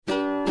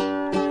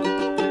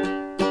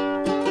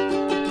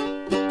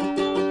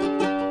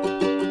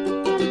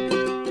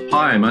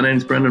Hi, my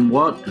name's Brendan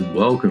Watt, and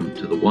welcome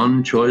to the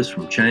One Choice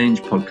from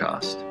Change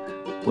podcast,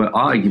 where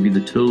I give you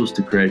the tools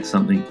to create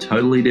something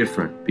totally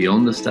different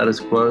beyond the status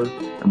quo,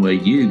 and where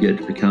you get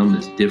to become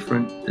as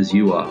different as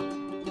you are.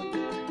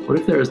 What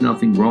if there is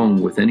nothing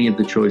wrong with any of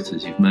the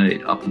choices you've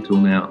made up until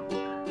now?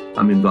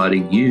 I'm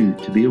inviting you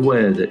to be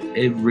aware that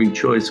every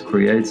choice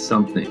creates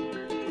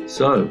something.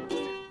 So,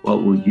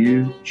 what will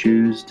you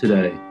choose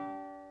today?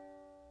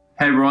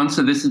 Hey everyone,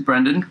 so this is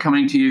Brendan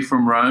coming to you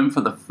from Rome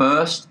for the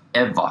first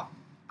ever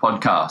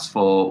podcast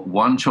for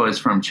One Choice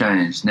from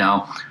Change.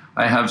 Now,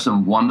 I have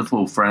some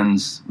wonderful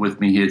friends with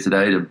me here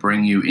today to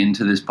bring you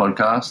into this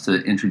podcast,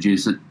 to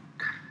introduce it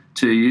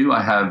to you.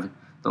 I have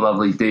the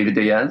lovely Diva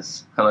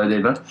Diaz. Hello,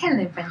 Diva.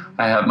 Hello, Brendan.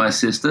 I have my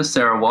sister,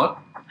 Sarah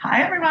Watt.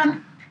 Hi,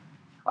 everyone.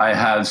 I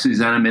have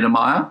Susanna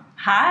Mittermeier.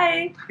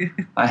 Hi.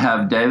 I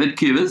have David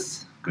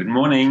Cubas. Good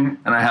morning.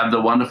 And I have the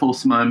wonderful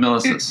Simone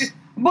Milicis.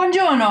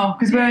 Buongiorno,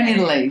 because we're in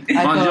Italy.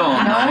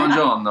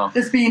 Buongiorno.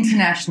 Let's be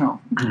international.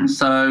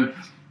 So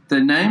the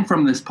name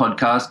from this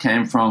podcast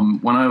came from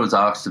when I was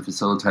asked to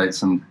facilitate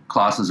some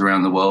classes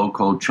around the world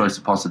called Choice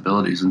of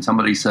Possibilities, and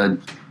somebody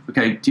said,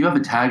 okay, do you have a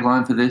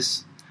tagline for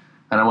this?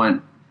 And I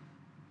went,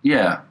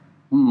 yeah,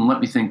 let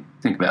me think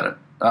about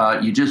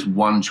it. You're just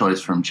one choice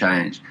from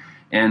change.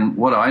 And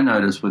what I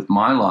noticed with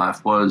my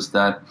life was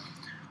that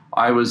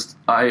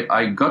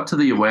I got to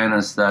the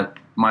awareness that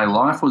my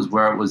life was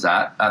where it was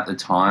at the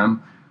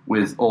time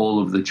with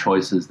all of the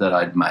choices that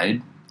I'd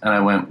made. And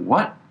I went,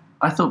 what?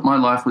 I thought my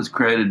life was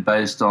created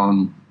based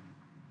on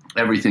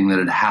everything that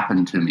had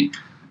happened to me.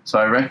 So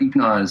I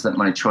recognized that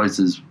my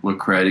choices were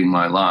creating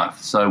my life.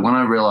 So when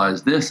I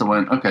realized this, I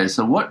went, okay,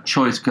 so what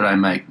choice could I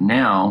make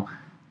now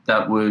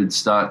that would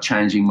start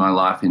changing my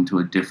life into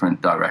a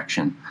different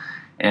direction?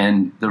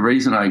 And the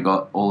reason I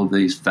got all of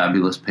these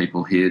fabulous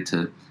people here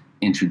to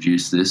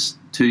introduce this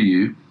to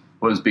you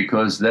was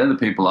because they're the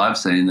people I've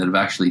seen that have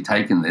actually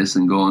taken this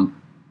and gone,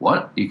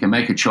 what? You can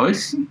make a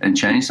choice and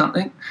change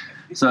something?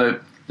 So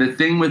the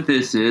thing with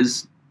this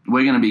is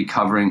we're going to be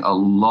covering a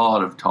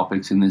lot of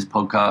topics in this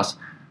podcast,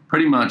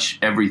 pretty much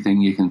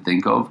everything you can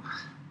think of.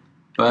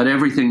 But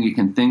everything you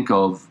can think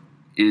of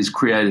is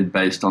created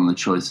based on the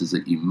choices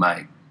that you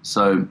make.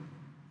 So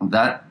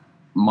that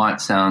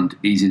might sound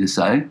easy to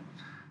say,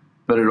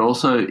 but it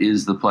also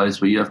is the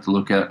place where you have to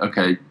look at,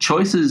 okay,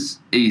 choice is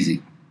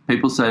easy.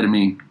 People say to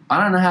me, I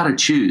don't know how to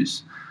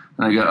choose.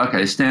 And I go,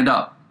 okay, stand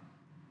up.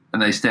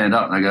 And they stand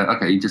up and I go,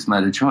 okay, you just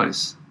made a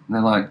choice. And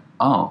they're like,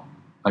 oh,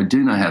 I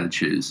do know how to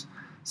choose.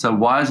 So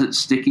why is it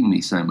sticking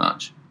me so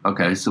much?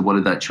 Okay, so what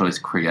did that choice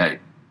create?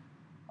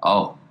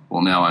 Oh,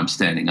 well, now I'm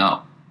standing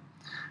up.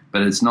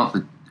 But it's not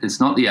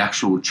the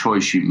actual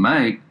choice you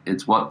make,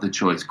 it's what the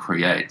choice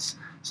creates.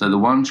 So the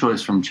one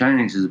choice from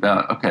change is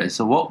about, okay,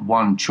 so what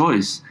one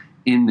choice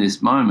in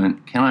this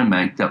moment can I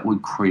make that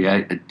would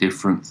create a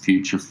different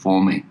future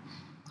for me?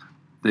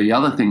 The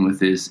other thing with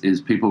this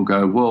is people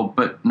go, well,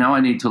 but now I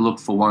need to look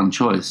for one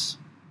choice.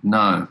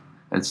 No,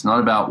 it's not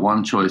about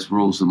one choice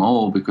rules them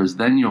all, because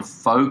then you're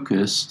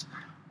focused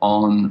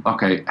on,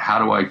 okay, how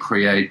do I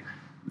create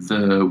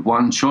the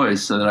one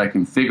choice so that I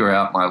can figure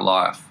out my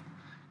life?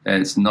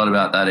 And it's not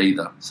about that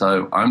either.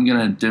 So I'm going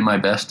to do my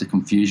best to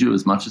confuse you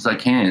as much as I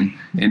can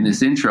in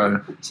this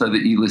intro so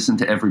that you listen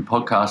to every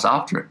podcast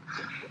after it.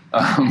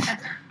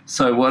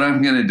 So what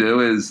I'm going to do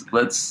is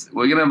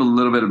we're going to have a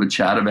little bit of a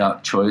chat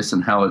about choice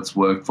and how it's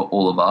worked for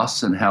all of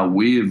us and how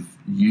we've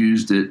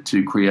used it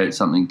to create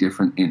something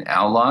different in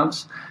our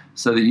lives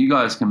so that you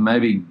guys can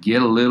maybe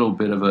get a little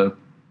bit of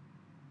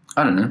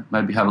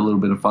maybe have a little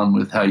bit of fun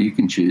with how you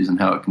can choose and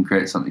how it can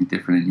create something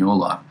different in your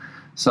life.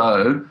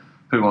 So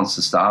who wants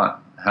to start?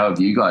 How have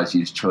you guys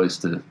used choice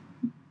to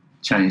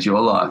change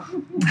your life?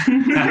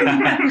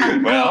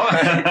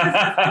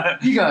 Well,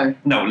 You go.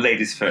 No,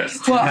 ladies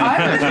first. Well,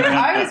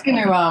 I was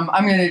going to,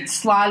 I'm going to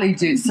slyly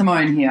do,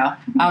 Simone here,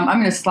 I'm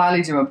going to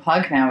slyly do a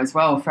plug now as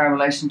well for our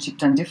Relationship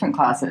Done Different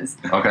classes.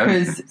 Okay.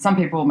 Because some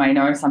people may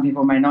know, some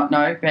people may not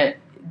know, but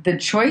the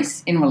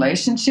choice in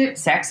relationship,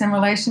 sex and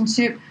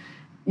relationship,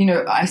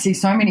 I see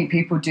so many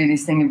people do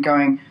this thing of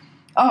going,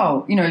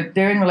 oh,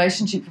 they're in a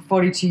relationship for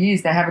 42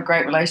 years, they have a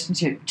great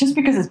relationship. Just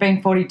because it's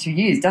been 42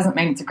 years doesn't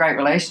mean it's a great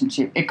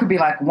relationship. It could be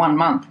like 1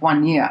 month,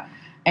 1 year.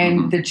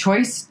 And the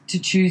choice to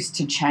choose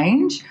to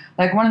change,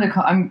 like one of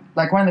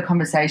the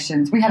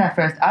conversations, we had our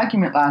first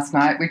argument last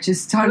night, which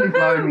is totally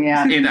blowing me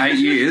out. In 8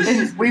 years?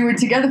 And we were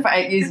together for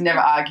 8 years and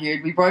never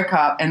argued. We broke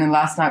up, and then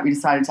last night we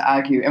decided to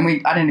argue. And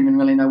I didn't even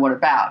really know what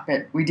about,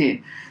 but we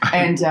did.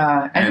 And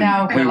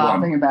now we're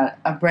laughing about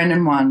it.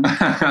 Brendan won.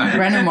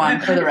 Brendan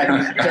won, for the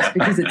record, just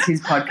because it's his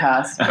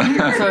podcast.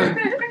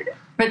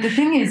 But the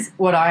thing is,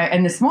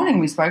 and this morning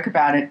we spoke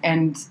about it,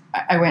 and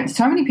I went,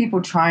 so many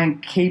people try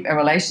and keep a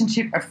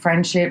relationship, a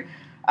friendship,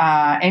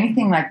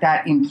 anything like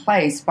that in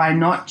place by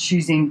not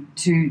choosing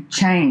to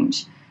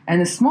change. And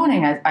this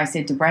morning I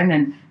said to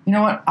Brendan, you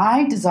know what,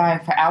 I desire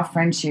for our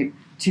friendship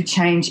to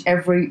change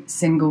every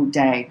single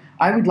day.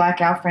 I would like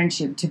our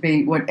friendship to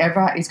be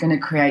whatever is going to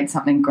create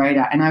something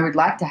greater. And I would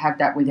like to have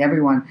that with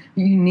everyone.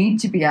 But you need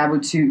to be able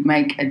to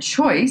make a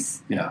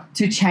choice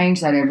to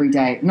change that every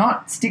day,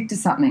 not stick to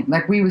something.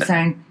 Like we were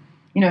saying,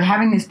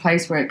 having this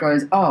place where it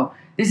goes, oh,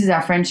 this is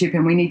our friendship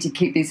and we need to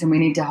keep this and we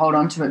need to hold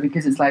on to it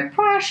because it's like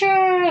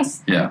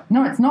precious. Yeah.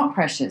 No, it's not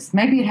precious.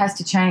 Maybe it has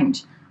to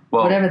change,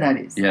 whatever that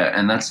is. Yeah,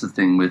 and that's the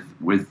thing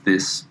with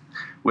this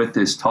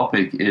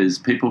topic is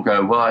people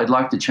go, well, I'd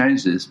like to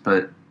change this,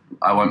 but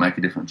I won't make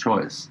a different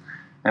choice.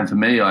 And for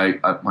me, I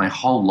my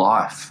whole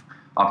life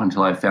up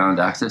until I found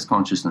Access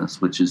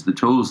Consciousness, which is the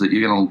tools that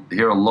you're going to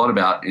hear a lot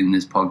about in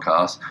this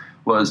podcast,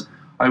 was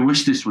I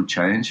wish this would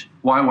change.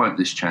 Why won't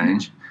this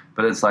change?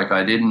 But it's like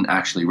I didn't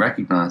actually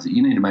recognize that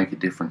you need to make a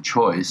different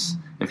choice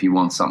if you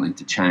want something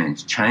to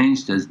change.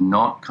 Change does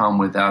not come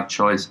without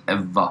choice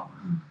ever.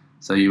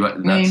 So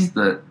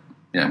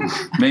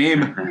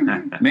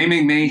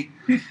memeing me.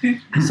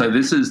 So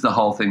this is the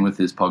whole thing with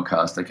this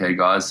podcast, okay,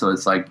 guys? So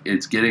it's like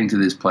it's getting to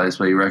this place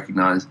where you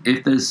recognize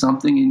if there's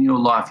something in your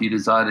life you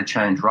desire to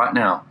change right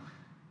now,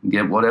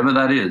 get whatever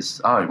that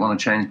is. Oh, I want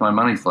to change my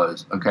money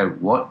flows. Okay,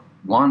 what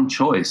one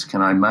choice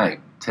can I make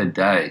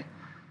today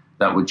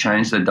that would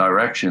change the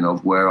direction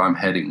of where I'm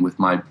heading with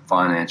my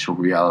financial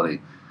reality?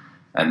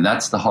 And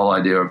that's the whole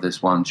idea of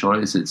this one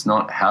choice. It's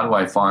not how do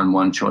I find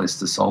one choice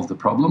to solve the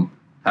problem?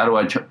 How do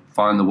I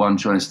find the one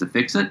choice to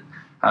fix it?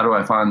 How do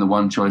I find the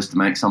one choice to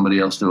make somebody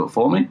else do it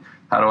for me?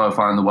 How do I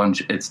find the one?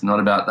 It's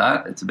not about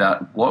that. It's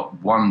about what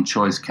one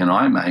choice can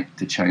I make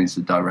to change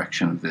the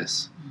direction of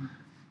this.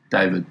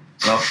 David.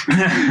 Well,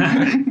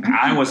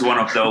 I was one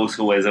of those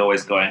who was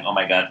always going, oh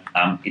my God,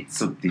 it's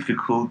so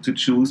difficult to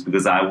choose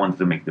because I wanted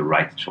to make the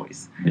right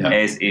choice. Yeah.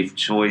 As if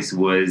choice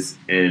was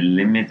a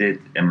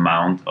limited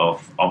amount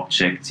of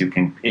objects you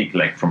can pick,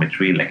 like from a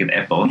tree, like an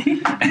apple.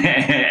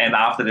 And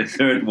after the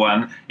third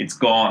one, it's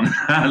gone.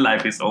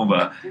 Life is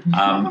over.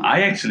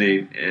 I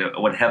actually,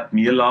 what helped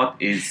me a lot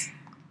is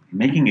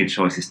making a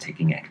choice is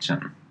taking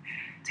action.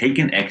 Take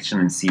an action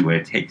and see where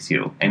it takes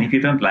you. And if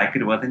you don't like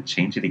it, well, then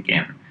change it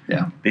again.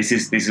 Yeah. This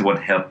is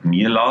what helped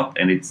me a lot,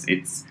 and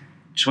it's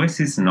choice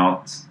is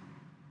not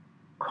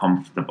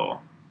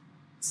comfortable.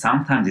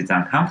 Sometimes it's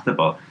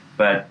uncomfortable,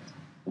 but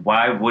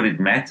why would it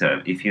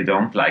matter? If you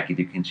don't like it,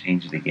 you can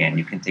change it again.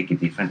 You can take a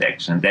different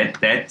action.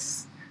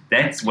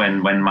 That's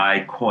when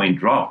my coin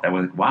dropped. I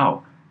was like,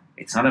 wow,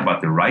 it's not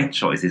about the right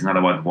choice. It's not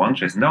about one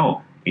choice.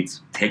 No,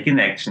 it's take an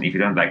action. If you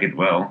don't like it,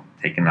 well,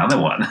 take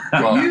another one.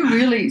 Well, you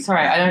really,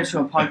 sorry, I don't do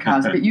a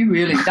podcast, but you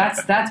really,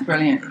 that's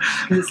brilliant.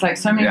 Because it's like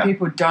so many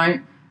people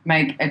don't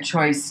make a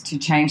choice to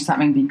change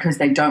something because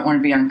they don't want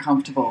to be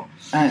uncomfortable.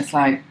 And it's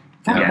like,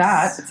 fuck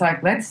that. It's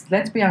like,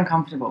 let's be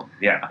uncomfortable.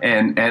 Yeah.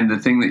 And the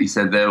thing that you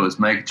said there was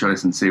make a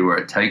choice and see where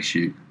it takes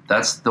you.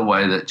 That's the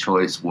way that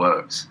choice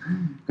works.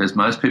 Because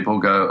most people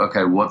go,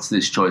 okay, what's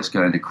this choice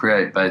going to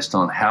create based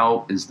on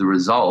how is the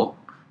result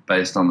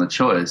based on the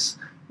choice,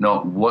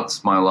 not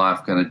what's my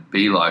life going to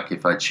be like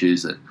if I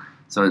choose it.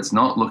 So it's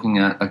not looking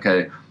at,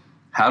 okay,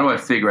 how do I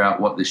figure out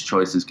what this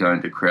choice is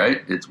going to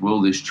create? It's will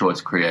this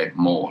choice create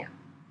more?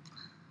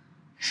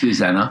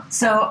 Susanna?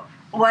 So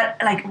what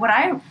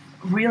I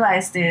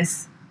realized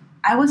is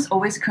I was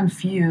always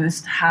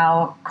confused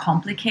how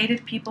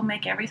complicated people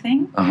make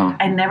everything.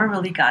 I never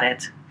really got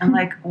it. I'm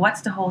like,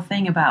 what's the whole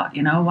thing about?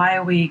 Why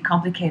are we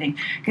complicating?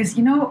 Because,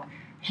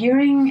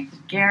 hearing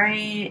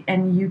Gary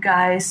and you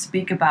guys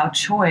speak about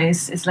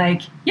choice is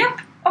like, yep,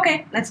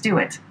 okay, let's do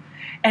it.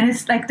 And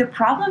it's like the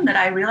problem that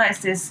I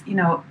realized is,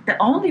 the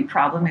only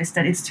problem is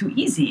that it's too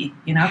easy,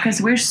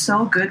 because we're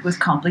so good with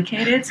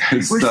complicated.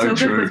 We're so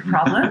good with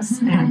problems.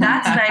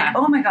 That's like,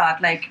 oh my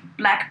God, like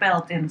black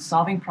belt in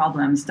solving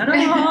problems.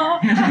 Ta-da!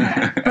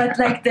 But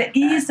like the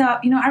ease of,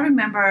 I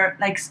remember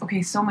like,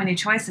 okay, so many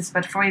choices,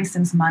 but for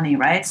instance, money,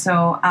 right?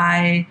 So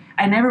I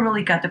never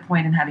really got the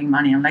point in having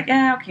money. I'm like,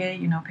 yeah, okay,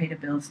 pay the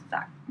bills.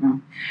 That.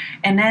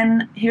 And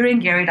then hearing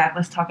Gary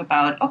Douglas talk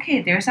about,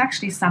 okay, there's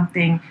actually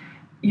something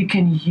you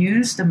can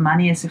use the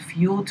money as a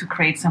fuel to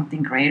create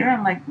something greater.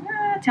 I'm like,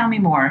 tell me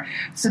more.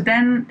 So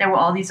then there were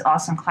all these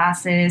awesome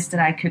classes that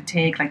I could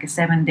take, like a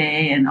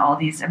 7-day and all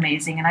these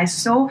amazing. And I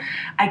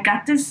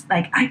got this,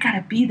 like, I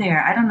gotta be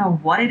there. I don't know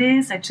what it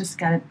is. I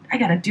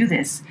gotta do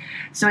this.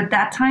 So at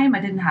that time, I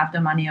didn't have the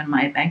money on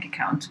my bank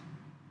account,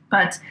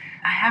 but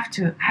I have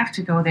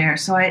to go there.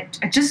 So I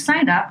just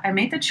signed up. I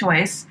made the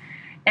choice,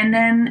 and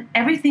then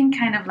everything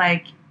kind of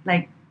like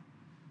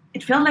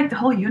it felt like the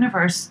whole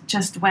universe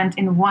just went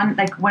in one,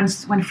 like when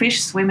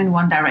fish swim in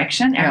one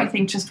direction,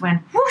 everything just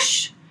went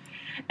whoosh.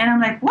 And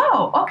I'm like,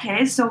 whoa,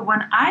 okay. So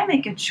when I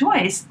make a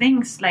choice,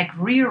 things like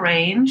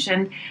rearrange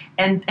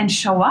and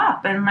show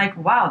up. And I'm like,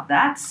 wow,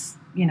 that's,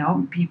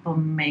 people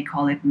may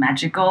call it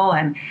magical.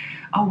 And,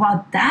 oh,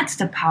 wow, that's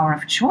the power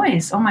of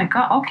choice. Oh my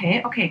God.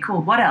 Okay,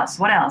 cool. What else?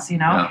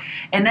 Yeah.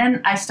 And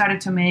then I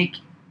started to make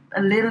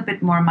a little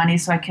bit more money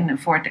so I can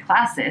afford the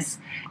classes.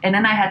 And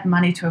then I had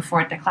money to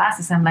afford the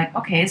classes. I'm like,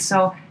 okay,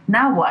 so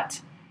now what?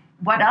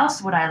 what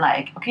else would I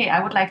like? Okay,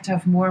 I would like to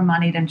have more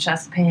money than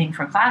just paying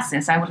for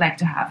classes. I would like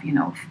to have, and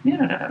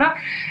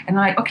I'm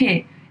like,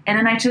 okay. And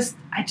then I just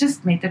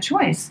made the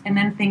choice, and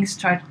then things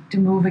start to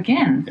move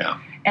again. Yeah.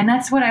 And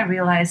that's what I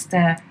realized.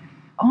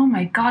 Oh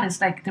my God,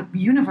 it's like the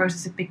universe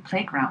is a big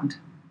playground.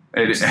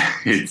 It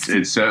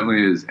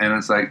certainly is, and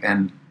it's like,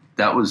 and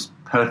that was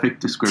perfect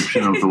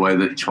description of the way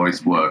that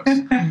choice works.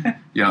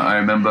 I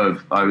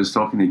remember I was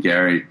talking to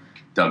Gary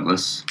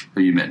Douglas,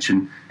 who you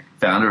mentioned,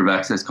 founder of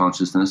Access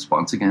Consciousness.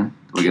 Once again,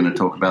 we're going to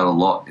talk about a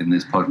lot in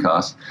this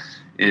podcast.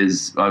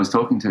 I was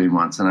talking to him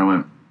once, and I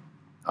went,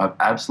 I've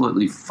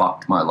absolutely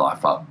fucked my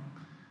life up.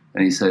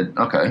 And he said,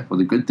 okay, well,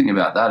 the good thing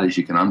about that is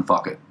you can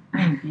unfuck it.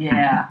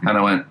 Yeah. And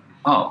I went,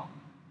 oh,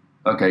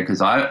 okay,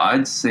 because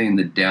I'd seen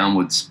the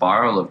downward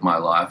spiral of my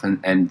life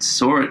and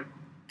saw it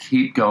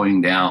keep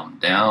going down.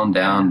 And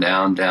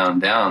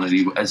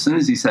as soon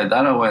as he said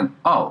that, I went,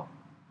 oh,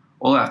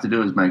 all I have to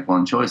do is make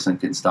one choice and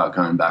it can start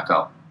going back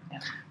up. Yeah.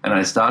 And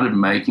I started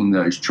making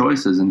those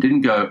choices and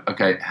didn't go,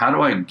 okay, how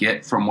do I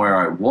get from where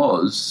I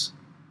was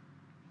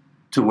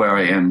to where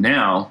I am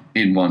now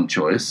in one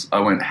choice? I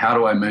went, how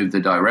do I move the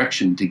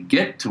direction to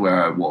get to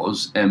where I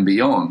was and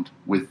beyond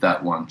with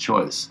that one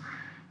choice?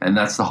 And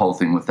that's the whole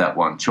thing with that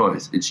one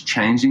choice. It's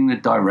changing the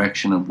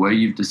direction of where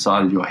you've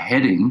decided you're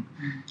heading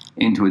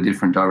into a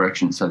different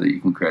direction so that you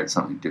can create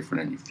something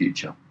different in your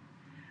future.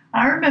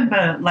 I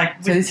remember,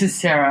 So this is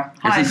Sarah.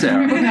 This is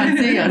Sarah. People can't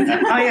see us.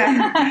 Oh,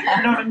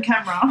 yeah. Not on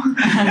camera.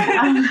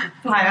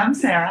 Hi, I'm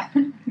Sarah.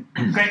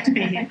 Great to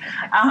be here.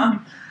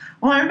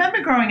 Well, I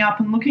remember growing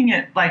up and looking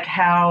at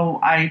how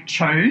I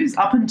chose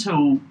up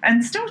until,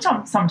 and still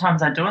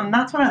sometimes I do, and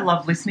that's what I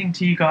love listening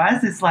to you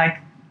guys, is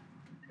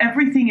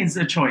everything is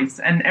a choice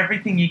and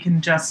everything you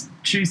can just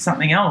choose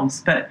something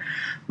else. But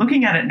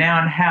looking at it now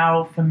and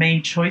how, for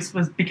me, choice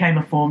became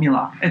a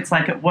formula. It's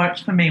it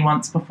worked for me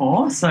once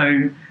before,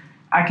 so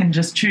I can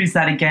just choose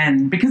that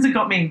again. Because it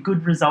got me a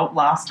good result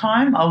last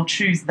time, I'll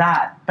choose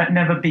that, but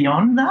never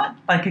beyond that.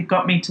 It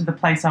got me to the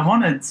place I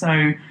wanted.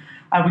 So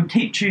I would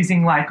keep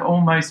choosing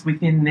almost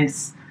within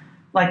this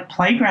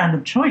playground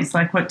of choice,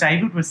 like what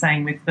David was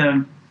saying with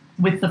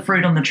the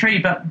fruit on the tree.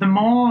 But the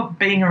more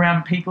being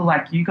around people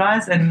like you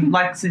guys and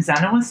like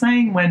Susanna was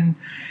saying, when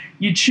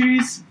you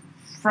choose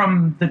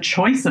from the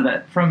choice of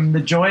it, from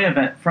the joy of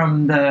it,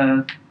 from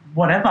the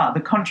whatever,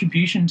 the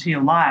contribution to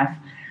your life,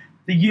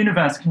 the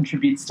universe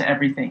contributes to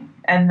everything.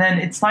 And then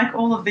it's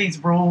all of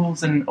these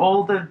rules and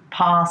all the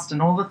past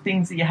and all the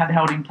things that you had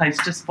held in place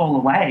just fall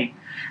away.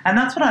 And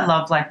that's what I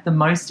love the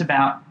most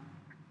about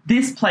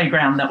this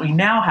playground that we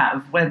now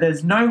have, where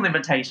there's no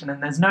limitation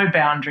and there's no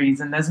boundaries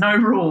and there's no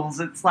rules.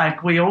 It's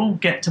we all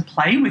get to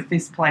play with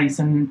this place.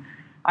 And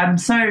I'm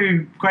so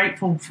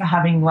grateful for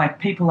having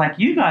people like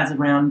you guys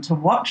around to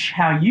watch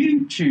how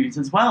you choose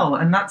as well.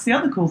 And that's the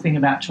other cool thing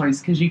about choice,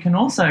 because you can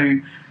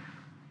also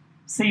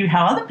see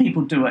how other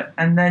people do it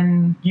and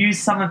then use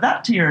some of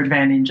that to your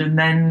advantage and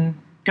then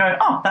go,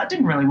 oh, that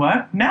didn't really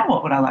work. Now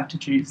what would I like to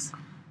choose?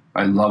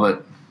 I love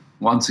it.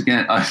 Once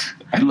again, I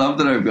love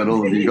that I've got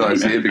all of you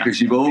guys here, because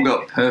you've all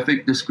got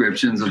perfect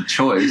descriptions of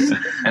choice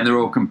and they're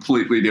all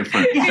completely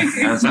different. Yes.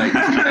 And it's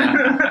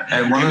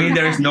and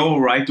there is no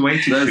right way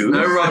to choose. There's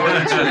no right way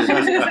to choose.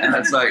 And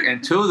it's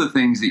and two of the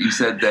things that you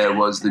said there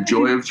was the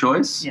joy of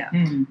choice,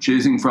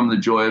 choosing from the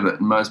joy of it.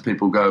 And most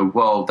people go,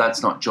 well,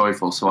 that's not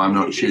joyful, so I'm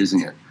not choosing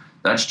it.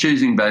 That's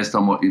choosing based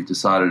on what you've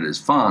decided is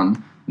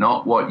fun,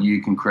 not what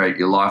you can create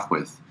your life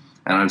with.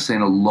 And I've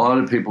seen a lot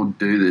of people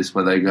do this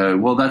where they go,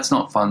 well, that's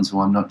not fun, so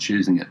I'm not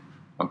choosing it.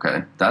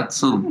 Okay,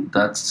 that's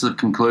a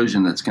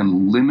conclusion that's going to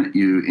limit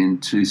you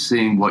into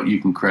seeing what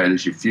you can create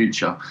as your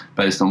future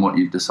based on what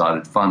you've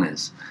decided fun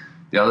is.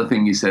 The other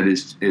thing you said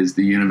is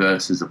the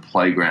universe is a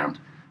playground,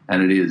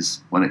 and it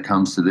is when it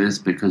comes to this,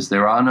 because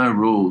there are no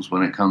rules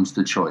when it comes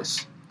to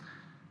choice.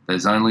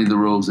 There's only the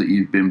rules that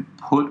you've been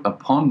put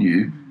upon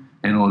you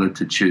in order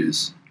to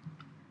choose.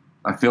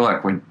 I feel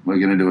like we're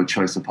going to do a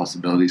choice of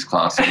possibilities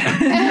class. You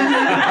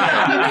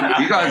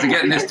guys are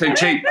getting this too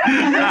cheap.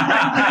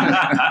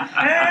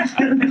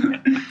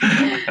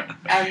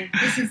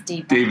 This is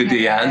Diva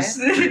Diaz,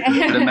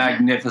 the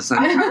magnificent.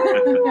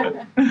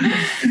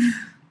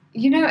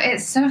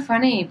 It's so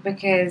funny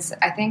because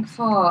I think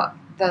for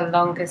the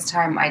longest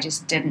time I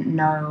just didn't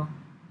know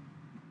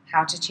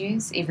how to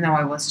choose, even though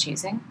I was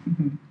choosing.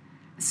 Mm-hmm.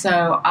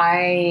 So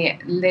I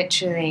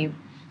literally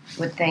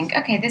would think,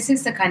 okay, this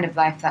is the kind of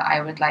life that I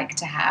would like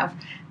to have.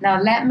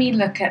 Now let me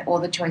look at all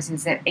the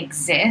choices that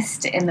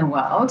exist in the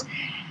world.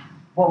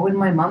 What would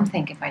my mum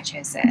think if I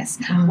chose this?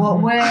 Mm-hmm.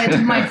 What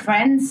would my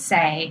friends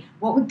say?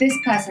 What would this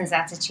person's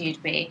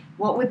attitude be?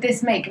 What would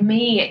this make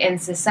me in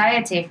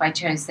society if I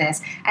chose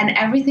this? And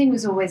everything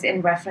was always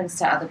in reference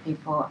to other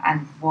people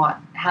and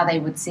how they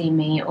would see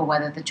me, or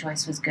whether the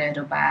choice was good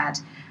or bad.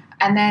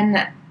 And then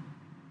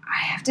I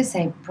have to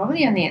say,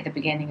 probably only at the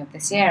beginning of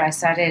this year, I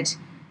started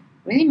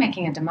really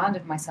making a demand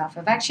of myself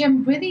of, actually,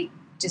 I'm really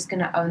just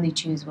going to only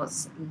choose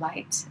what's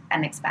light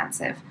and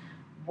expansive.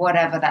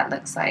 whatever that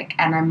looks like,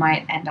 and I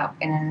might end up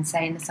in an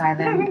insane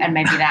asylum, and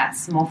maybe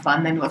that's more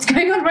fun than what's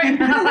going on right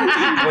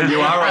now. Well,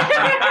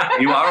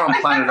 you are on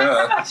planet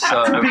Earth,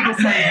 so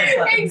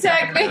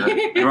exactly.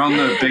 You're on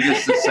the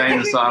biggest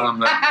insane asylum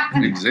that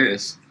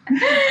exists.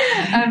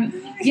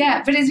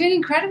 Yeah, but it's been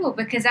incredible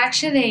because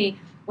actually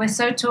we're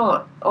so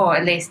taught, or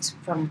at least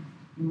from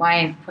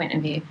my point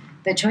of view,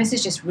 the choice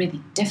is just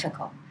really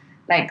difficult.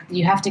 Like,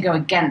 you have to go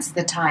against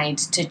the tide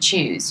to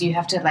choose. You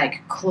have to,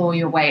 like, claw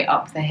your way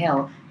up the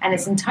hill. And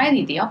it's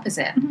entirely the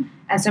opposite. Mm-hmm.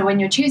 And so when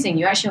you're choosing,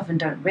 you actually often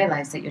don't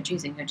realize that you're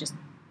choosing. You're just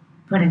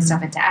putting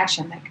stuff into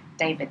action, like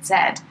David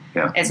said.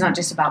 Yeah. It's not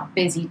just about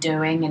busy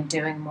doing and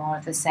doing more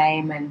of the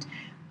same. And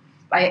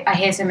I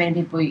hear so many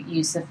people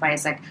use the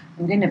phrase, like,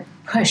 I'm going to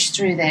push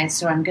through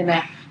this, or I'm going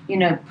to,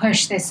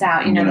 push this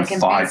out, like in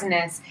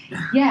business.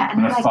 Yeah. And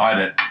I'm going to fight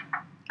it.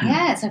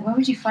 Yeah, it's like, why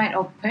would you fight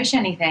or push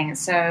anything?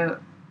 So...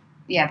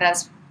 yeah,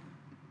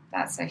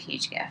 that's a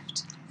huge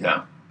gift.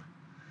 Yeah.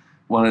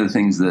 One of the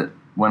things that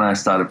when I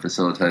started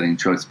facilitating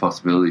choice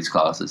possibilities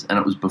classes, and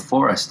it was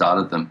before I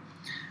started them,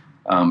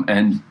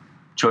 and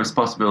choice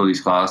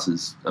possibilities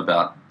classes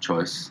about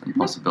choice and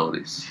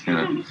possibilities,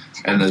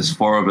 and there's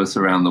 4 of us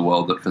around the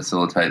world that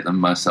facilitate them.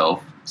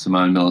 Myself,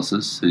 Simone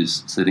Millicis,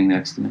 who's sitting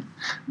next to me,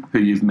 who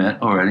you've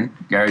met already,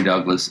 Gary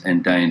Douglas,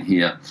 and Dane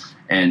here,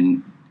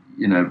 and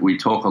we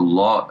talk a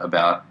lot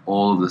about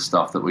all of the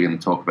stuff that we're going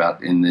to talk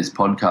about in this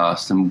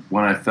podcast. And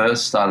when I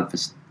first started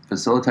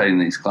facilitating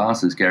these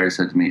classes, Gary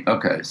said to me,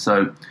 okay,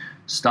 so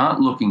start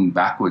looking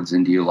backwards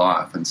into your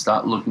life and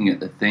start looking at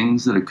the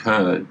things that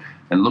occurred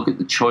and look at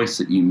the choice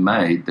that you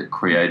made that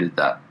created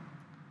that.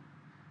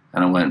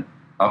 And I went,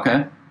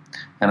 okay.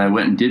 And I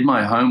went and did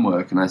my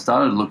homework, and I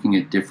started looking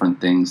at different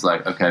things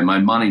like, okay, my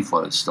money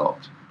flow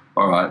stopped.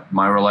 All right,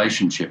 my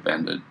relationship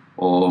ended.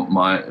 Or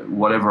my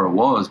whatever it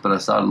was, but I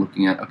started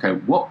looking at, okay,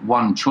 what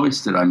one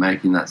choice did I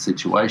make in that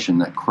situation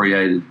that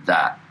created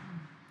that?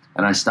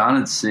 And I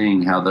started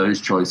seeing how those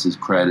choices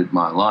created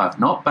my life,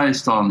 not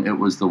based on it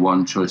was the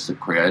one choice that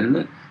created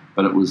it,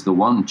 but it was the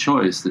one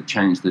choice that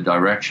changed the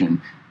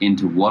direction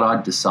into what I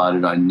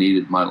decided I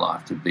needed my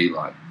life to be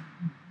like.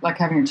 Like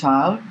having a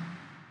child?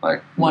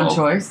 Like one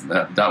choice?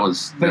 That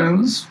was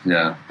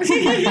yeah.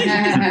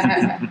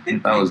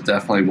 That was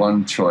definitely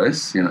one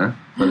choice,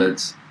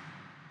 but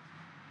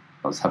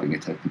I was having a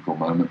technical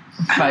moment.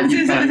 But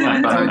it's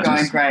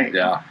going great.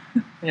 Yeah.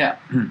 Yeah.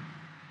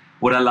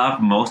 What I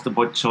love most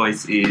about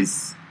choice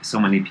is so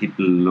many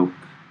people look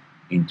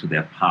into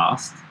their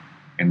past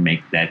and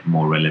make that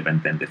more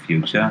relevant than the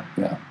future.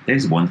 Yeah.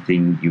 There's one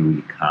thing you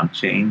really can't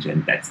change,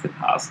 and that's the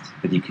past.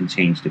 But you can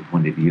change the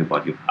point of view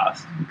about your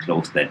past and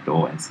close that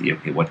door and see,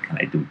 okay, what can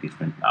I do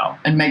different now?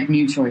 And make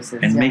new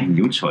choices. And make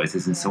new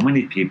choices. And so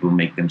many people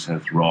make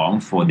themselves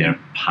wrong for their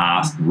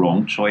past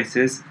wrong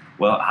choices.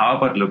 Well, how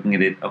about looking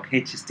at it, okay,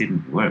 it just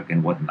didn't work,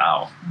 and what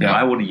now? Yeah.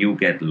 Why would you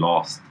get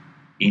lost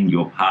in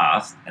your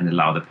past and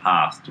allow the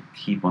past to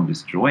keep on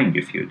destroying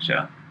your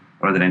future?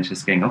 Rather than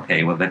just going,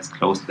 okay, well, let's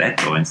close that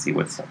door and see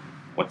what's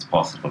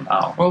possible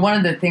now. Well, one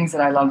of the things that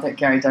I love that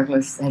Gary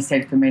Douglas has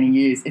said for many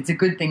years, it's a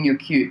good thing you're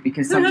cute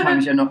because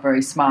sometimes you're not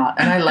very smart.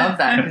 And I love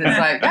that because it's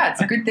like, yeah,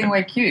 it's a good thing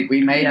we're cute.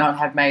 We may not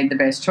have made the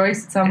best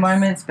choice at some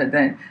moments, but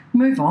then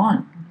move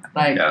on.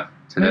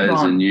 Today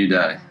is a new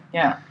day.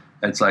 Yeah.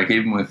 It's like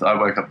even with, I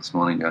woke up this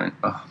morning going,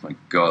 oh my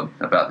God,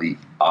 about the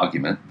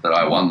argument that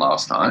I won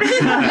last night.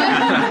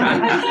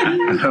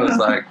 I was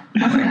like,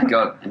 oh my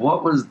God,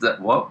 what was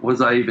that? What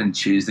was I even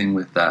choosing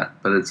with that?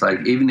 But it's like,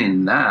 even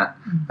in that,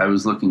 I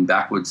was looking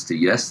backwards to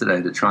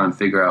yesterday to try and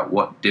figure out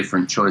what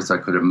different choice I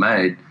could have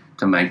made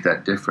to make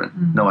that different.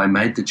 Mm-hmm. No, I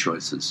made the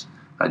choices.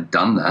 I'd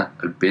done that.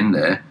 I'd been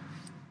there.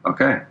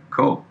 Okay,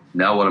 cool.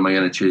 Now what am I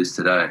going to choose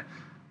today?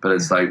 But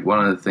it's like one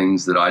of the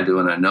things that I do,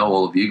 and I know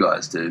all of you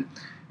guys do,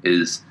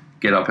 is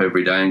get up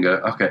every day and go,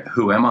 okay,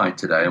 who am I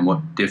today and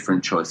what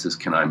different choices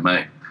can I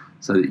make?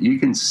 So that you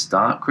can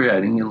start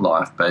creating your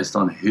life based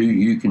on who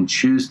you can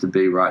choose to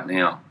be right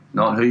now,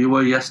 not who you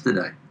were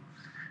yesterday.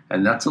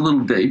 And that's a little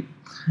deep,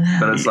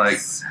 but it's like,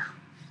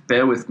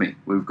 bear with me.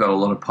 We've got a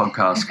lot of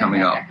podcasts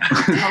coming up.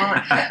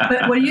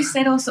 But what you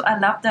said also, I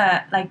love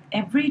that, like,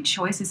 every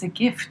choice is a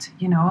gift,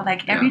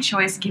 like every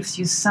choice gives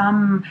you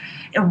some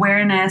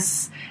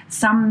awareness,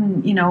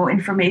 some,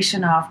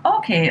 information of,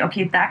 okay,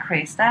 that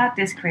creates that,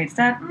 this creates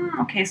that.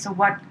 Okay, so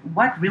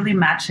what really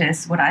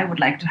matches what I would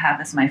like to have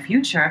as my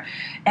future?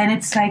 And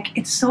it's like,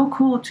 it's so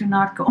cool to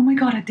not go, oh my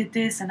God, I did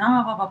this and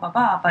blah, blah, blah,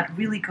 blah, but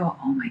really go,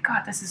 oh my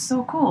God, this is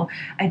so cool.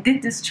 I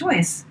did this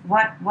choice.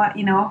 What,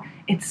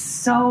 it's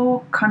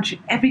so,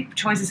 every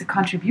choice is a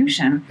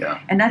contribution. Yeah.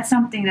 And that's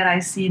something that I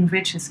see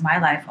enriches my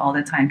life all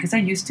the time. Because I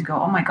used to go,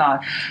 oh my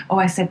God,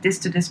 I said this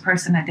to this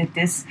person, I did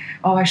this,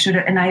 I should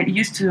have. And I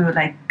used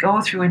to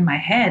go through in my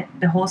head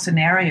the whole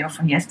scenario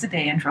from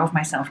yesterday and drove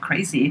myself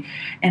crazy.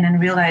 And then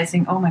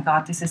realizing, oh my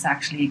God, this is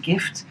actually a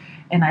gift.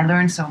 And I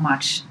learned so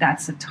much.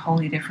 That's a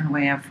totally different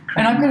way of creating.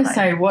 And I've got to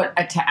say,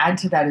 to add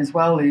to that as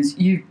well is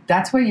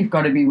that's where you've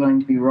got to be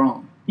willing to be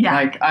wrong.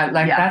 Yeah.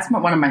 That's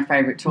one of my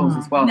favorite tools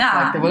as well. It's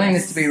like the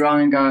willingness to be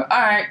wrong and go,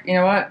 all right, you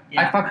know what?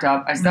 I fucked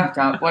up. I stuffed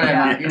up.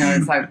 Whatever. You know,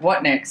 it's like,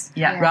 what next?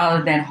 Yeah.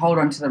 Rather than hold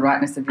on to the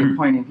rightness of your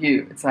point of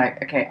view. It's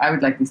like, okay, I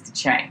would like this to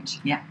change.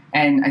 Yeah.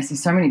 And I see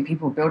so many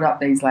people build up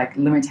these like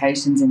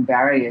limitations and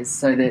barriers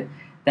so that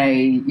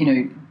they, you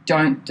know,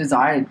 don't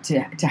desire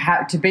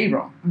to be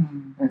wrong.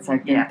 And it's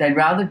like they'd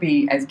rather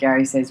be, as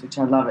Gary says, which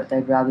I love it,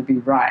 they'd rather be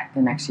right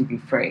than actually be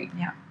free.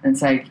 Yeah. And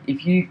it's like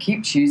if you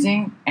keep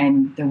choosing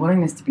and the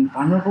willingness to be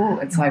vulnerable,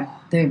 it's like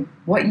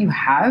what you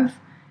have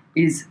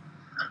is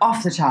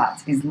off the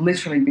charts, is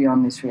literally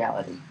beyond this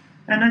reality.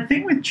 And I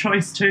think with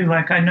choice too,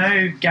 like I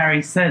know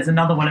Gary says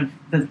another one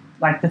of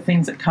the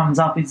things that comes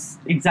up is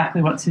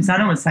exactly what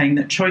Susanna was saying,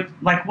 that choice,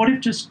 like what if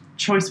just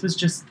choice was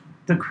just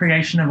the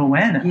creation of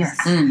awareness? Yes.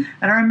 And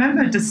I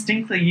remember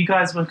distinctly you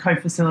guys were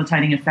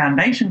co-facilitating a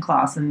foundation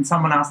class and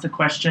someone asked a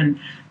question.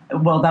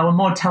 Well, they were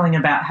more telling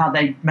about how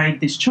they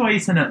made this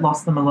choice and it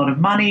lost them a lot of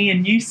money.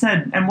 And you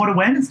said, and what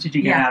awareness did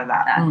you get out of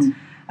that?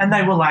 And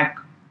they were like,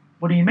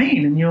 what do you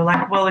mean? And you were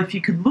like, well, if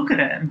you could look at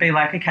it and be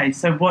like, okay,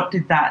 so what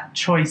did that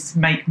choice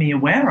make me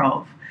aware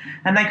of?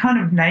 And they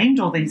kind of named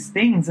all these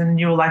things and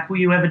you were like, will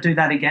you ever do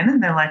that again?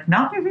 And they're like,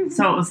 no.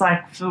 So it was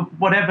like for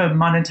whatever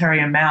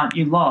monetary amount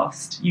you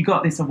lost, you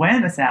got this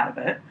awareness out of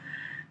it.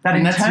 That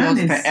in that's turn yours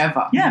is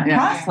forever.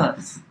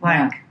 Priceless.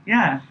 Like,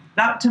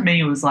 that to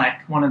me was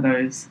like one of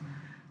those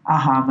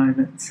aha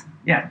moments.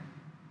 Yeah.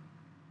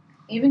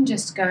 Even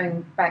just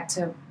going back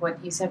to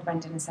what you said,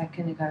 Brendan, a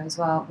second ago as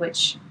well,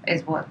 which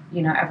is what,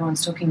 you know,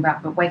 everyone's talking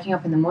about, but waking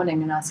up in the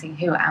morning and asking,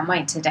 who am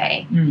I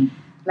today?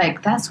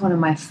 Like, that's one of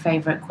my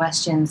favorite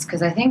questions,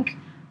 because I think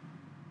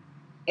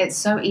it's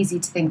so easy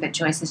to think that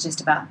choice is just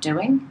about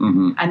doing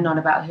and not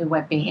about who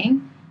we're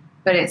being,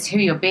 but it's who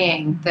you're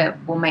being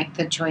that will make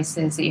the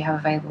choices that you have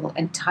available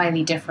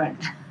entirely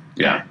different.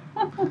 Yeah.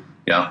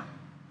 Yeah.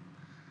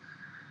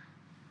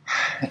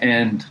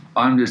 And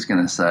I'm just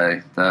going to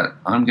say that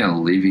I'm going to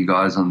leave you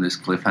guys on this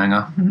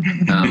cliffhanger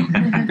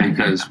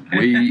because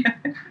we,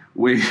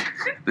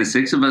 the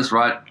six of us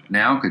right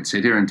now could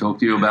sit here and talk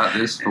to you about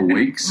this for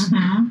weeks,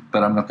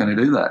 but I'm not going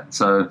to do that.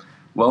 So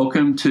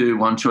welcome to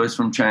One Choice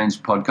from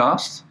Change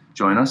podcast.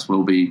 Join us.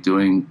 We'll be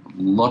doing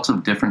lots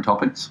of different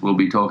topics. We'll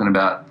be talking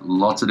about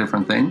lots of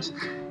different things.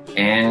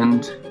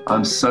 And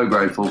I'm so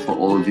grateful for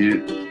all of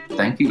you.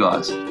 Thank you,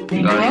 guys. Thank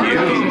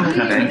you.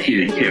 Thank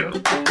you.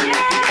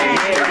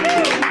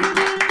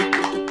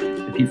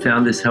 If you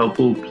found this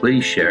helpful,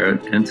 please share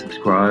it and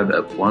subscribe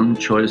at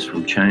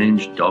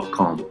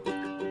onechoicefromchange.com.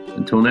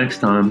 Until next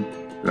time,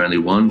 you're only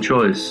one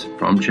choice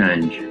from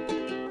change.